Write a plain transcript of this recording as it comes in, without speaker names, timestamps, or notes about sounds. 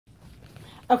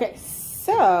Okay,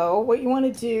 so what you want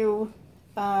to do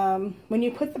when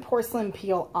you put the porcelain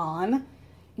peel on,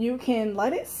 you can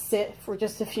let it sit for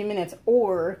just a few minutes,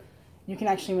 or you can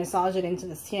actually massage it into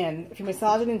the skin. If you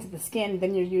massage it into the skin,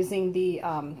 then you're using the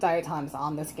diatoms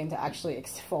on the skin to actually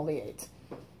exfoliate.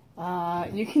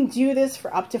 You can do this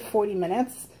for up to 40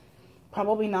 minutes,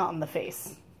 probably not on the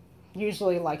face.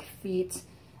 Usually like feet,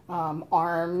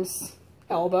 arms,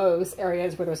 elbows,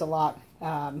 areas where there's a lot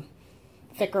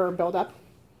thicker buildup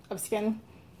of skin.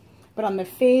 But on the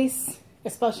face,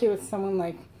 especially with someone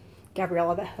like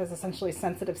Gabriella that has essentially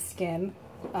sensitive skin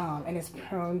and is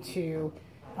prone to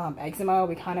eczema,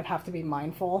 we kind of have to be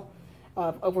mindful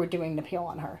of overdoing the peel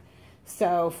on her.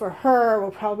 So for her,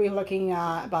 we're probably looking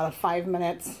at about a 5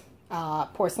 minutes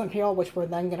porcelain peel, which we're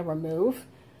then going to remove,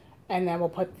 and then we'll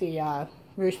put the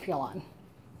rouge peel on.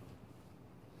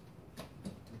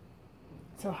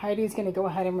 So Heidi's going to go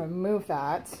ahead and remove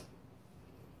that.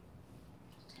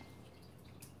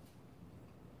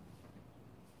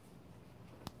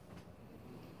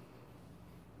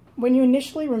 When you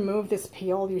initially remove this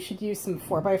peel, you should use some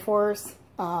 4x4s.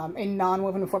 A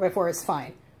non-woven 4x4 is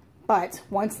fine. But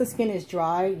once the skin is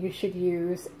dry, you should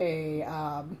use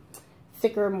a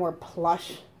thicker, more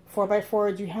plush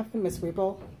 4x4. Do you have the Miss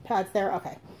Weeble pads there?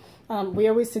 Okay. We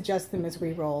always suggest the Miss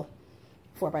Weeble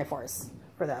 4x4s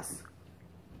for this.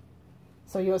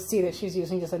 So you'll see that she's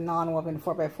using just a non-woven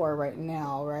 4x4 right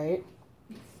now, right?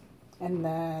 And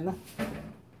then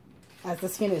as the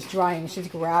skin is drying, she's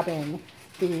grabbing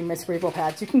the Miss Weeble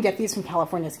pads. You can get these from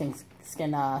California Skin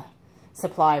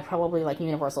Supply, probably like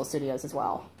Universal Studios as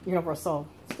well. Universal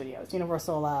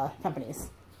companies.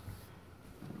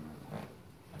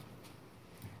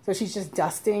 So she's just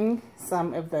dusting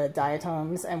some of the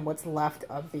diatoms and what's left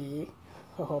of the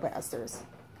jojoba esters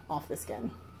off the skin.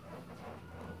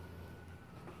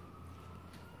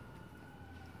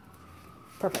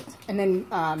 Perfect. And then,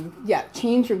 yeah,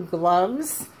 change your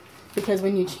gloves, because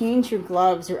when you change your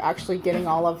gloves, you're actually getting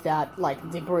all of that, like,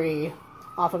 debris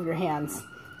off of your hands.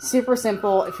 Super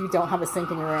simple if you don't have a sink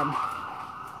in your room.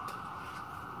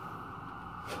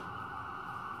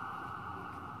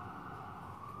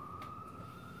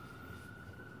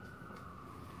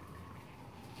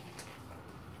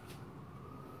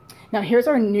 Now here's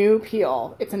our new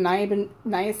peel. It's a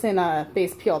niacin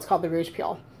based peel. It's called the Rouge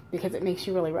Peel because it makes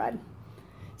you really red.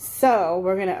 So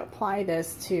we're going to apply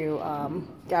this to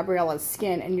Gabriella's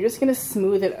skin, and you're just going to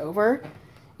smooth it over.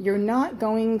 You're not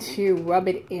going to rub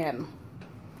it in.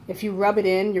 If you rub it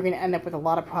in, you're going to end up with a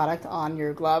lot of product on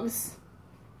your gloves.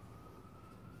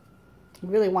 You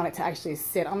really want it to actually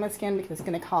sit on the skin because it's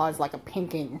going to cause like a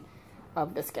pinking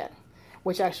of the skin,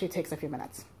 which actually takes a few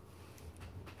minutes.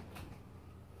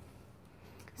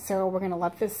 So we're going to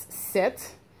let this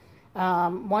sit.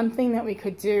 One thing that we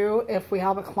could do if we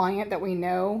have a client that we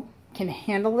know can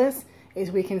handle this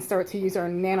is we can start to use our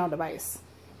nano device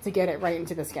to get it right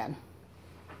into the skin.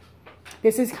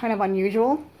 This is kind of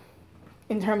unusual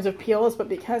in terms of peels, but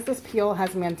because this peel has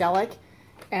mandelic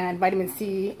and vitamin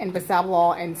C and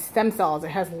bisabolol and stem cells, it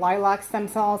has lilac stem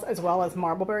cells as well as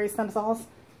marbleberry stem cells.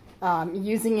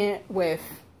 Using it with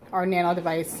our nano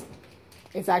device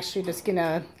is actually just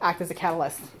gonna act as a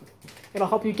catalyst. It'll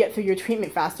help you get through your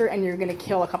treatment faster, and you're gonna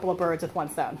kill a couple of birds with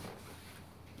one stone.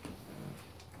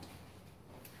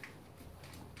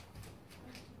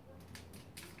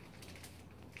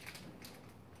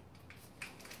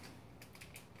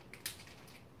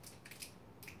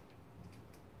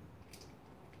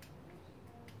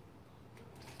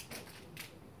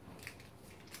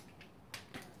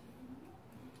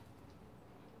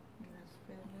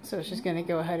 So she's going to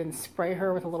go ahead and spray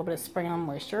her with a little bit of spray-on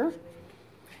moisture.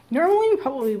 Normally we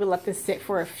probably would let this sit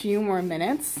for a few more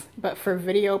minutes, but for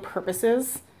video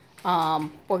purposes, we're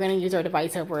going to use our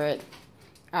device over it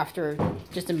after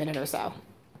just a minute or so.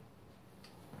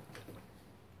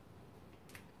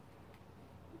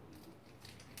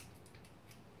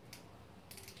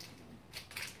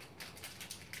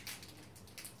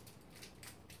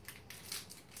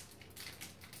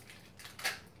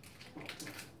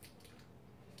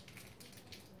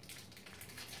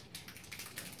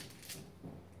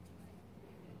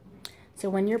 So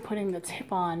when you're putting the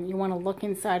tip on, you want to look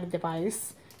inside the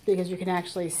device because you can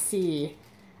actually see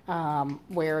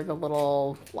where the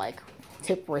little like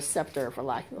tip receptor, for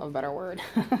lack of a better word,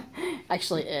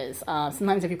 actually is.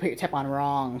 Sometimes if you put your tip on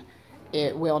wrong,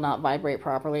 it will not vibrate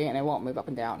properly and it won't move up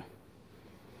and down.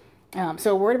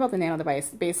 So worried about the nano device,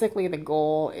 basically the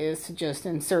goal is to just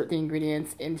insert the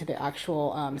ingredients into the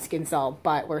actual skin cell,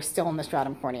 but we're still in the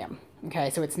stratum corneum. Okay,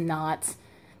 so it's not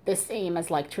the same as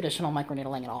like traditional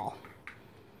microneedling at all.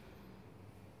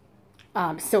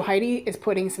 So Heidi is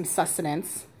putting some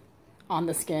sustenance on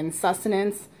the skin.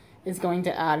 Sustenance is going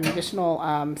to add an additional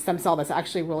stem cell that's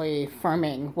actually really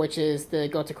firming, which is the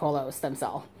goticolo stem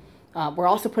cell. We're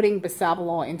also putting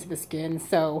bisabolol into the skin,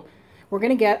 so we're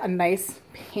going to get a nice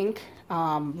pink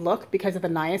look because of the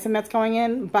niacin that's going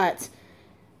in, but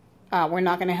we're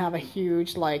not going to have a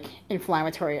huge like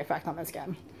inflammatory effect on the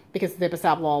skin because the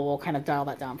bisabolol will kind of dial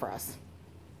that down for us.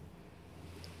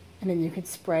 And then you could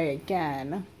spray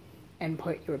again and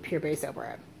put your pure base over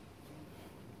it.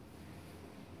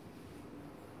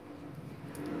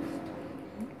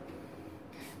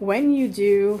 When you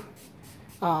do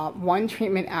one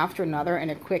treatment after another in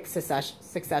a quick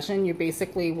succession, you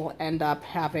basically will end up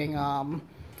having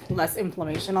less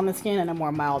inflammation on the skin and a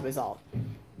more mild result.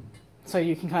 So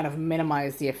you can kind of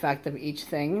minimize the effect of each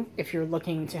thing if you're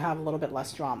looking to have a little bit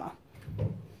less drama.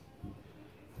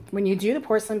 When you do the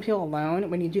porcelain peel alone,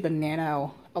 when you do the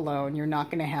nano alone, you're not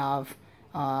going to have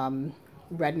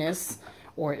redness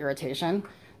or irritation.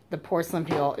 The porcelain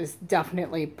peel is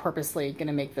definitely purposely going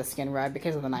to make the skin red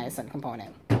because of the niacin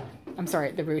component. I'm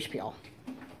sorry, the rouge peel.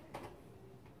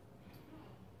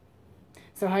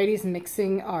 So Heidi's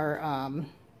mixing our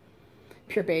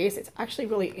pure base. It's actually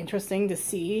really interesting to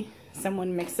see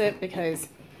someone mix it because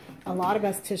a lot of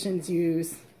estheticians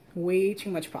use way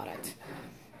too much product.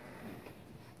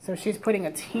 So she's putting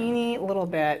a teeny little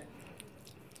bit.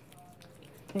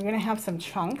 You're going to have some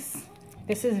chunks.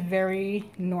 This is very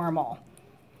normal.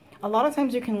 A lot of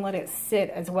times you can let it sit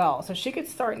as well. So she could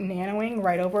start nanoing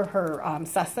right over her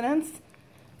sustenance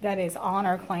that is on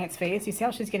our client's face. You see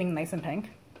how she's getting nice and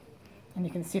pink? And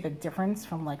you can see the difference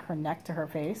from like her neck to her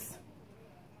face.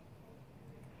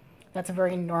 That's a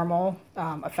very normal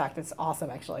effect. It's awesome,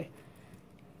 actually.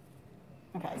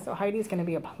 Okay, so Heidi's going to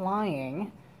be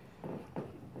applying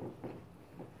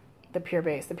the pure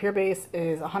base. The pure base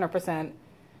is 100%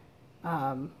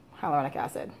 hyaluronic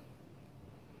acid.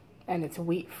 And it's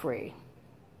wheat-free,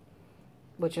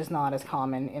 which is not as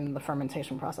common in the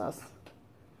fermentation process.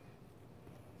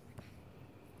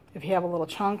 If you have a little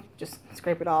chunk, just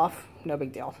scrape it off, no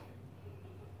big deal.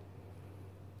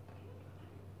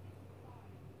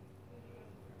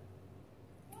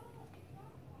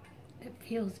 It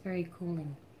feels very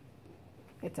cooling.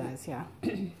 It does, yeah.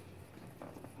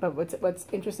 But what's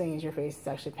interesting is your face is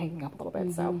actually pinking up a little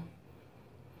bit, so.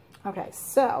 Okay,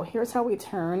 so here's how we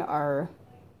turn our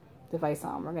device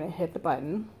on. We're going to hit the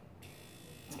button.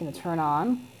 It's going to turn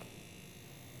on.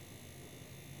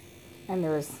 And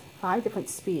there's 5 different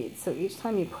speeds. So each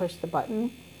time you push the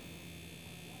button,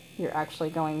 you're actually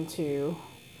going to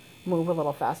move a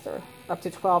little faster, up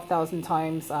to 12,000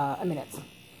 times a minute.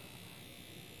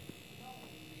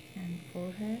 And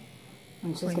forehead?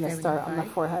 I'm just going to start on the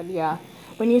forehead, yeah.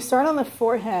 When you start on the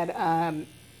forehead,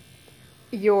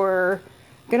 you're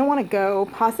going to want to go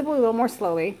possibly a little more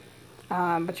slowly.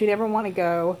 But you never want to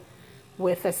go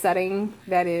with a setting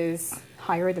that is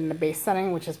higher than the base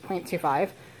setting, which is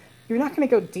 0.25. You're not going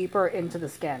to go deeper into the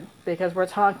skin because we're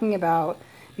talking about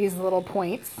these little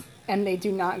points and they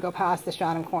do not go past the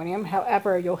stratum corneum.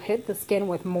 However, you'll hit the skin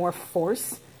with more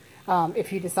force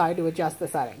if you decide to adjust the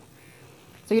setting.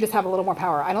 So you just have a little more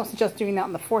power. I don't suggest doing that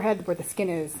on the forehead where the skin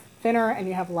is thinner and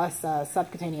you have less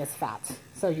subcutaneous fat.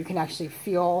 So you can actually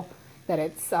feel that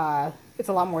it's a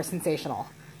lot more sensational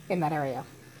in that area.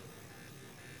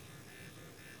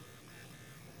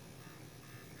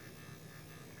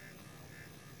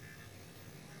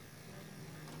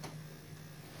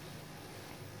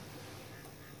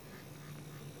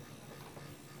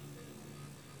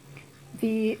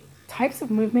 The types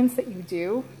of movements that you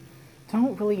do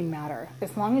don't really matter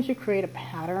as long as you create a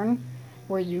pattern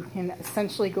where you can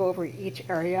essentially go over each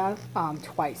area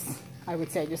twice, I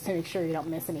would say, just to make sure you don't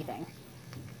miss anything.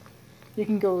 You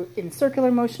can go in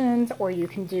circular motions, or you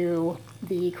can do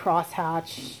the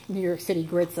crosshatch New York City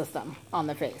grid system on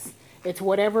the face. It's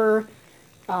whatever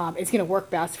is going to work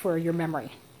best for your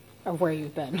memory of where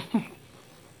you've been.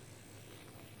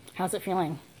 How's it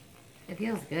feeling? It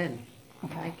feels good.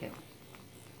 Okay. I like it.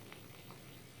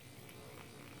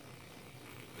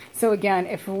 So again,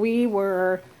 if we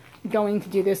were going to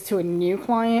do this to a new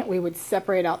client, we would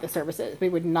separate out the services. We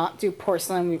would not do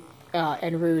porcelain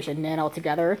and rouge and nano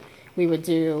together. We would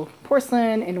do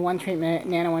porcelain in one treatment,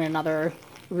 nano in another,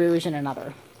 rouge in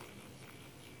another.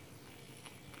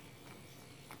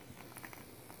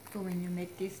 So when you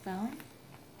make this sound?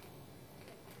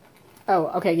 Oh,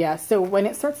 okay, yeah. So when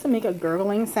it starts to make a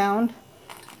gurgling sound,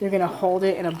 you're going to hold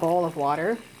it in a bowl of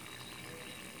water,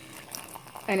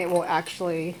 and it will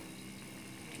actually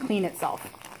clean itself.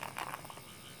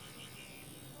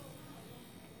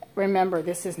 Remember,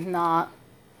 this is not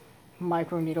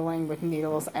microneedling with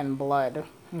needles and blood,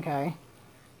 okay?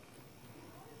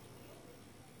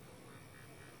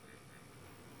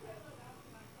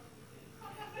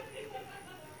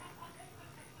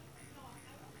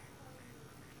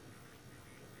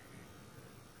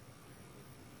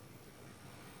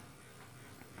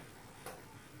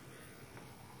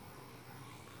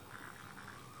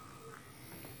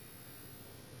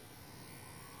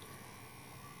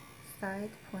 Side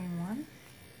 0.1,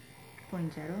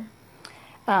 0.0.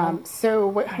 So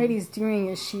what Heidi's doing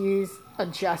is she's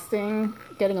adjusting,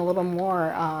 getting a little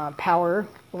more power,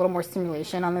 a little more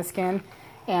stimulation on the skin,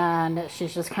 and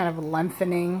she's just kind of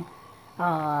lengthening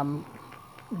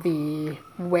the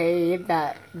way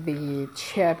that the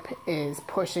chip is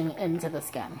pushing into the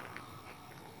skin.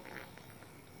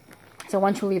 So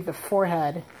once you leave the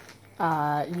forehead,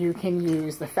 you can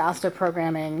use the faster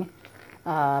programming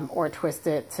or twist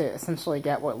it to essentially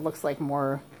get what looks like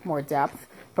more depth,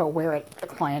 but where the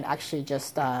client actually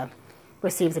just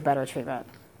receives a better treatment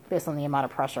based on the amount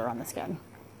of pressure on the skin.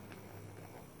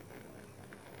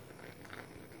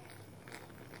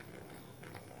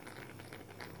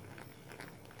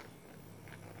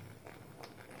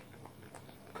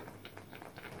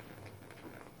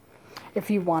 If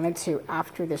you wanted to,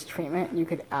 after this treatment, you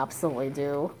could absolutely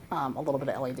do a little bit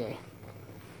of LED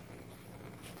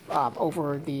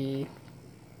over the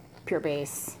pure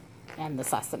base and the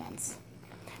sustenance.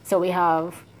 So we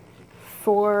have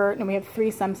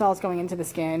three stem cells going into the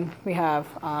skin. We have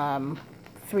 3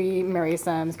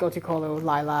 meristems, gotucolo,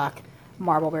 lilac,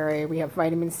 marbleberry. We have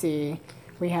vitamin C.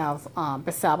 We have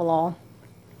bisabolol.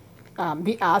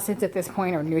 The acids at this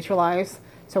point are neutralized,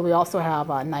 so we also have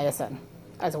niacin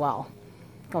as well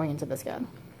going into the skin.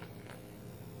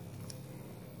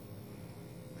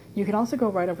 You can also go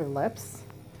right over the lips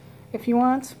if you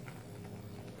want.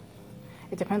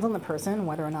 It depends on the person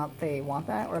whether or not they want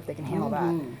that or if they can handle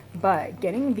that. But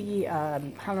getting the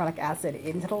hyaluronic acid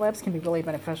into the lips can be really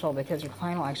beneficial because your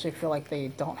client will actually feel like they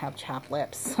don't have chapped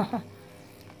lips.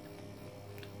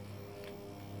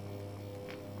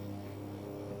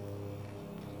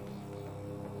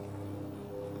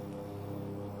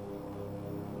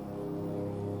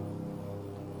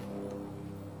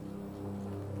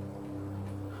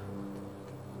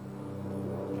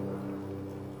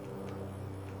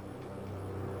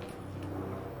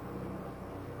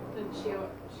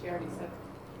 She already said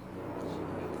she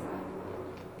thinks that.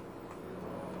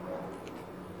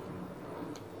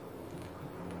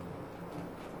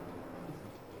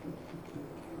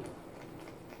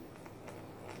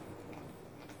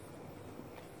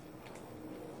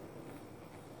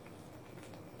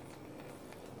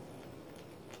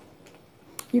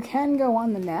 You can go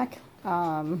on the neck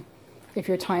if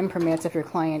your time permits, if your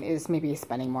client is maybe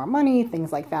spending more money,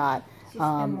 things like that. She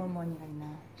spent more money right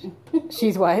now.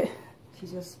 She's what? She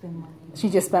just spent money.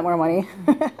 She just spent more money.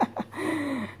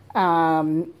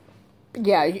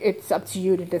 Yeah, it's up to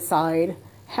you to decide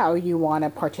how you want to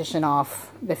partition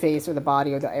off the face or the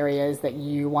body or the areas that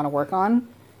you want to work on.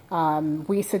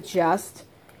 We suggest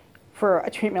for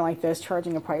a treatment like this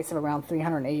charging a price of around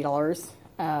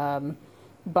 $380.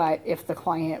 But if the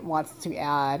client wants to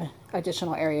add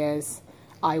additional areas,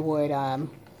 I would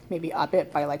maybe up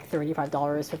it by like $35,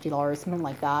 $50, something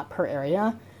like that per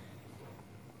area.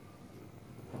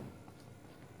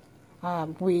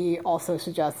 We also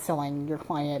suggest selling your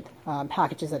client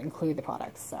packages that include the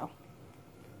products, so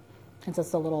it's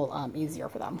just a little easier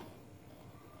for them.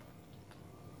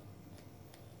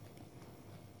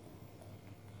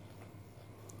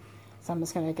 So I'm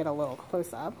just going to get a little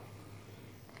close up.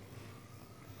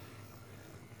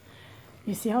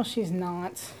 You see how she's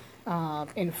not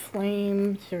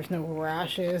inflamed, there's no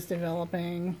rashes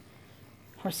developing.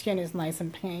 Her skin is nice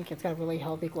and pink, it's got a really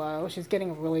healthy glow. She's getting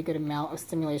a really good amount of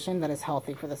stimulation that is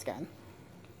healthy for the skin.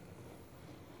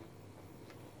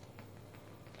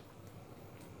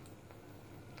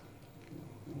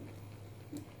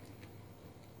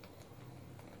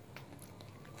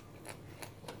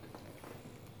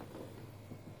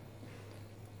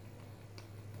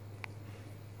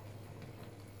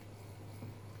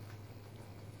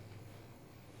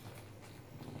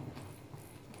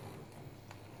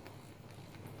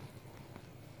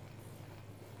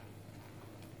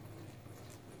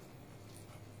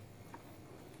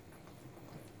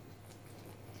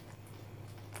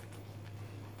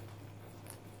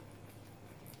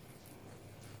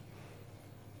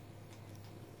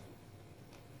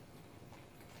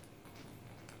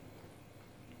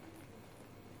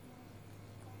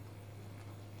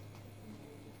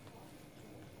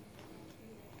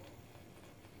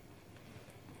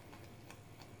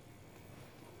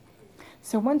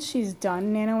 So once she's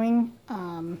done nanoing,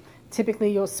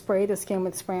 Typically you'll spray the skin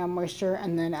with spray on moisture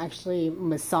and then actually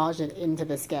massage it into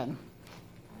the skin.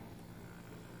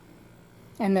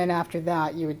 And then after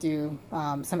that you would do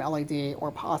some LED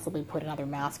or possibly put another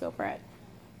mask over it.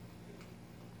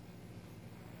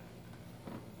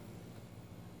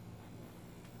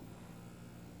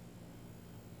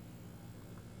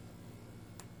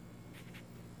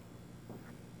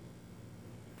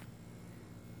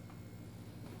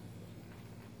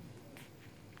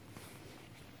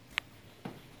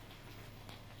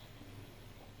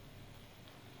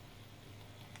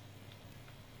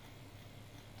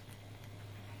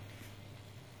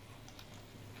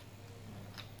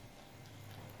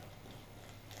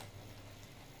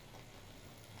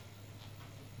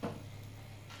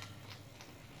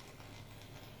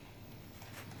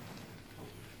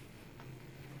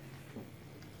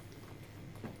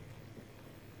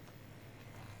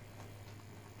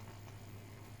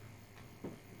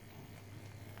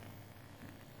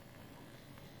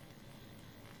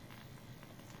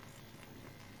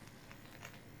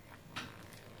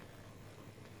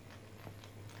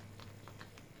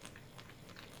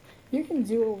 You can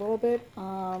do a little bit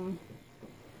on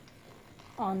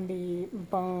the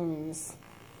bones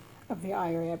of the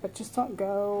eye area, but just don't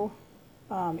go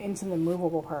into the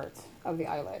movable part of the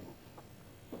eyelid.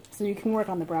 So you can work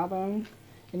on the brow bone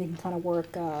and you can kind of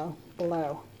work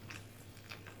below.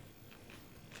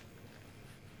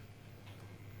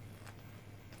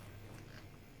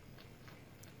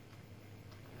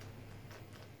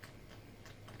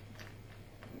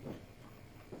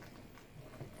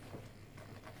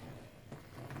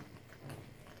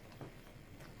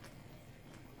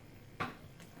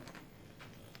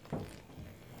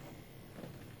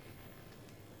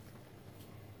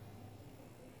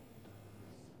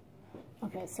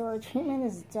 Okay, so our treatment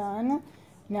is done.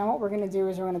 Now what we're going to do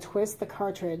is we're going to twist the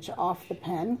cartridge off the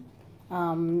pen.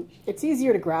 It's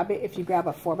easier to grab it if you grab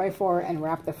a 4x4 and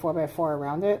wrap the 4x4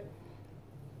 around it.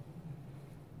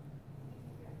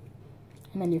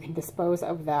 And then you can dispose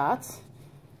of that.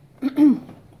 We're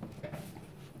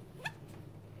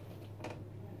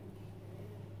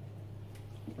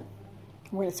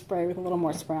going to spray with a little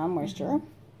more spray on moisture.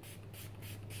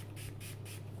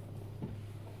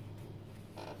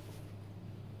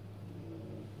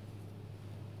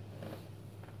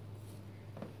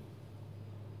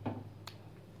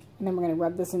 And then we're going to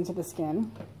rub this into the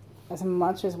skin as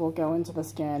much as will go into the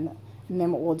skin. And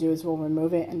then what we'll do is we'll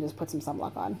remove it and just put some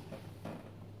sunblock on.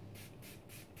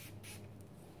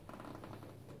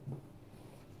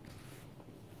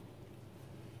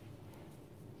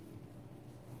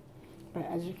 But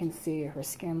as you can see, her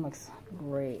skin looks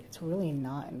great. It's really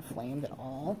not inflamed at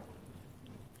all.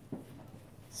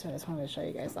 So I just wanted to show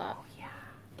you guys that.